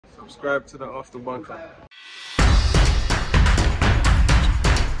subscribe to the After Bunker.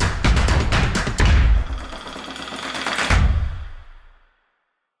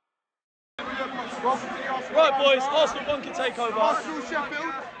 Right boys, Arsenal bunker takeover. Arsenal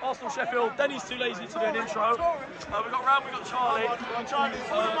Sheffield. Arsenal Sheffield. Denny's too lazy to do an intro. We've got Ram, we've got Charlie.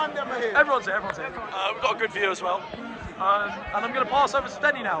 Everyone's here, everyone's here. We've got a good view as well. And I'm going to pass over to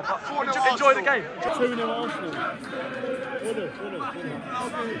Denny now, but enjoy the game. 2-0 Arsenal.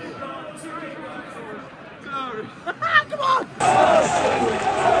 Come on!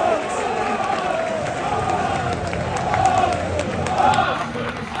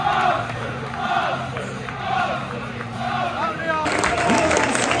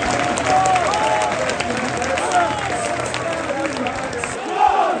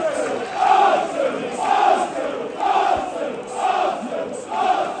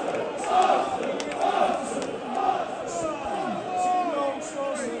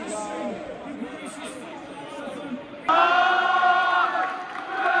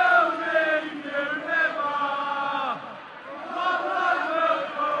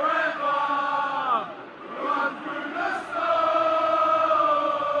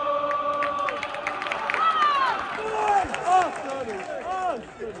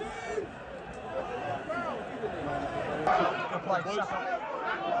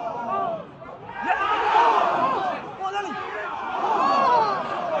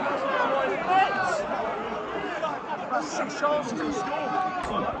 Six chances to score.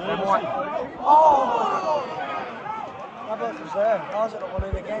 Oh! My bloke was there. Ours at one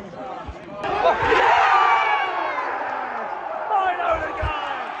in again.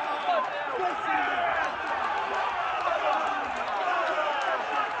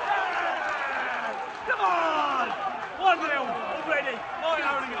 Come on! 1-0 already.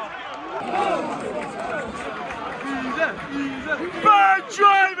 9-0 to go. Bad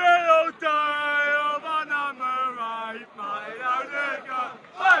driving all day. My number 8, mate.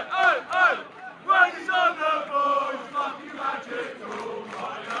 Hey, hey, hey! Raise on the boys, fucking magic.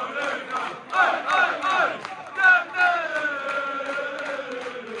 Hey, hey, hey! Hey,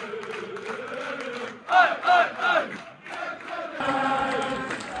 hey, hey!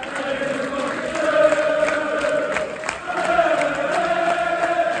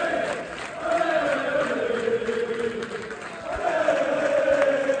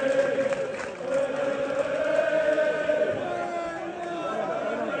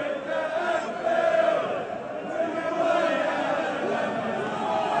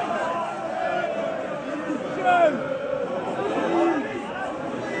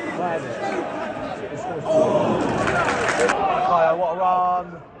 Kaya, what a run!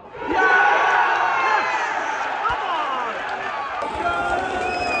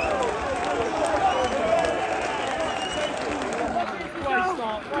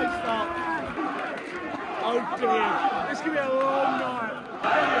 Great start. Oh dear, this could be a long night.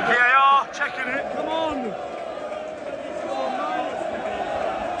 VAR, checking it. Come on!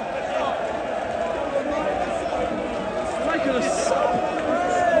 Making a sub.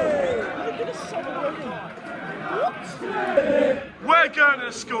 We're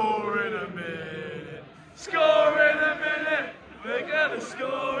gonna score in a minute. Score in a minute. We're gonna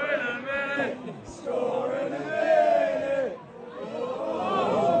score in a minute. Score in a minute.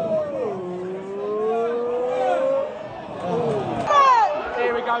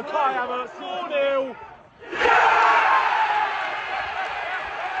 Here we go, Kai Havertz, 4-0.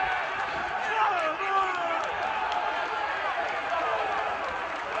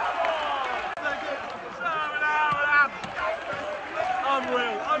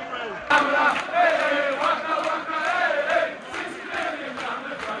 Unreal.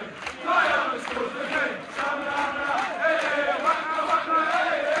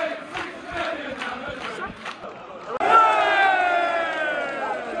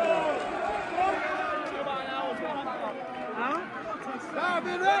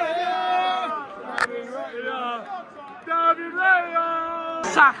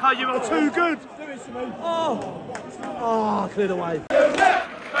 Saka, you are too good. Oh, cleared away.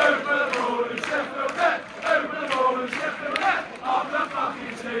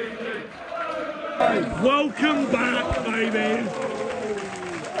 Welcome back, baby.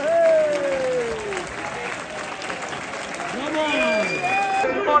 Come on.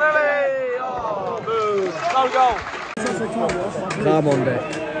 Oh, boo. No goal. Come on, Dick.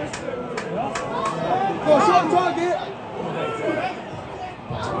 Go, shot target!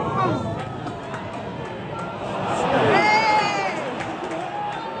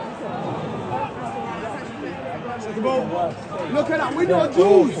 Look at that window,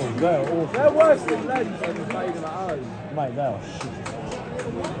 Jules! They're worse than Lens when we played them at home. Mate, they are shit.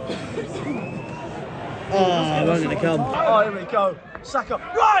 Oh, I wasn't going to come. Oh, here we go. Saka.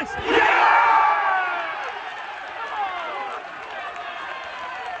 Right! Yeah!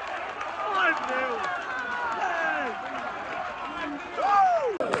 5-0.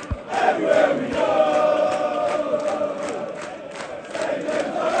 Everywhere we go.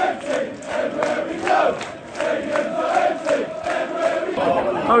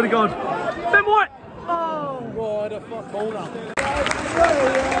 Holy God. Ben White! Oh! What a fuck corner.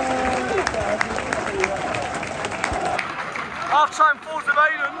 Half-time falls of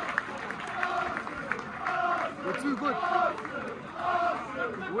Aiden. We're too good.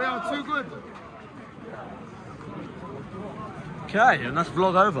 We are too good. Okay, and that's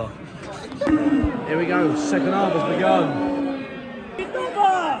vlog over. Here we go, second half has begun.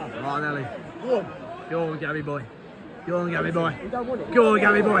 Right, Ellie. Go on, Gabby boy. Go on, Gabby boy. Go on,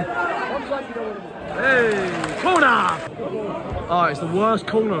 Gabby boy. Hey, corner! Oh, it's the worst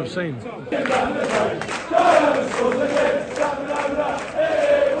corner I've seen.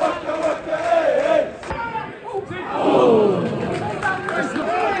 Oh!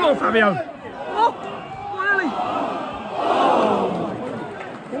 Come on, Fabio. Oh, come on, Ellie.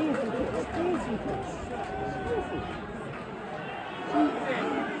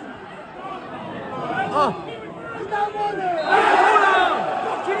 Oh!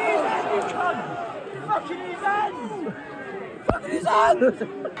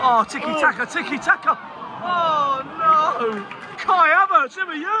 Oh, tiki-taka, tiki-taka! Oh no! Kai Havertz, who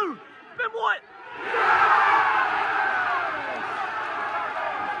are you? Ben White!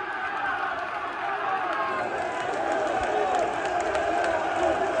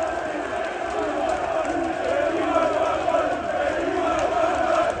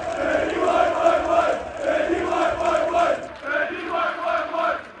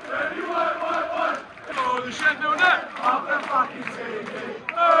 Oh, the Sheffield net! Up the fucking ceiling!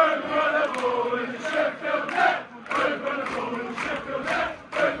 Over the ball in the Sheffield net! Over the ball in the Sheffield net!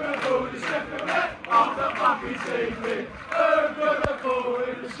 Over the ball in the Sheffield net! Up the fucking ceiling! Over the ball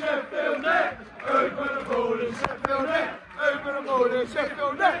in the Sheffield net! Over the ball in the Sheffield net! Over the ball in the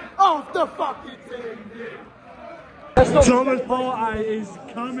Sheffield net! Off the fucking ceiling! Thomas Partey is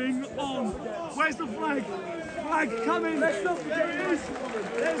coming on. Where's the flag? Flag coming. Let's not forget it is.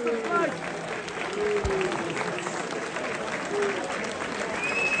 There's the flag.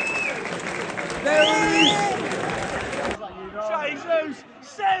 There he is. Jesus,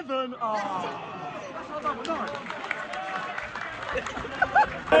 7.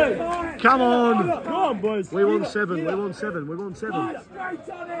 Come on! Come on, boys. We won 7, we won 7, we won 7.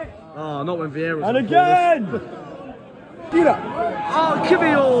 Oh, not when Vieira's And on again. Oh,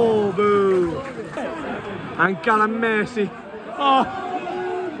 Kibio! Boo! And Messi. Oh!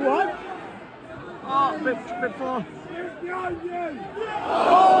 What? Oh, bit far.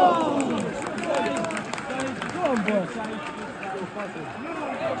 Oh! Come on, boys.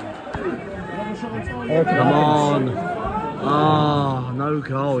 Come on. Ah, no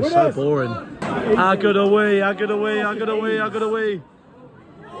goal. It's so boring. How good are we? How good are we? How good are we? How good are we?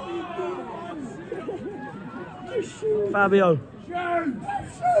 Fabio.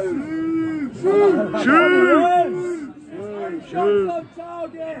 Shoot! Shoot!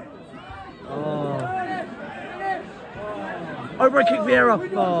 Oh. Over kick Vieira.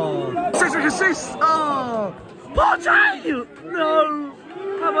 Oh. 6 assists. Oh. Partey! No.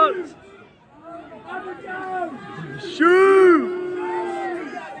 Havertz. Shoot!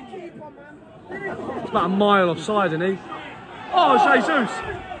 It's about a mile offside, isn't he? Oh, Jesus!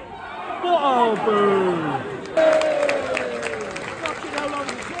 What? Oh, boo!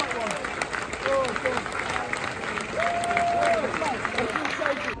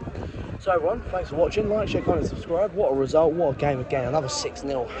 So everyone, thanks for watching. Like, share, comment, subscribe. What a result, what a game again. Another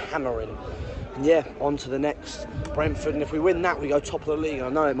 6-0 hammering. And yeah, on to the next, Brentford. And if we win that, we go top of the league. I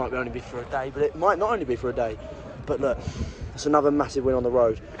know it might only be for a day, but it might not only be for a day. But look, it's another massive win on the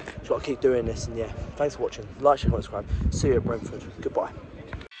road. Just got to keep doing this. And yeah, thanks for watching. Like, share, comment, subscribe. See you at Brentford. Goodbye.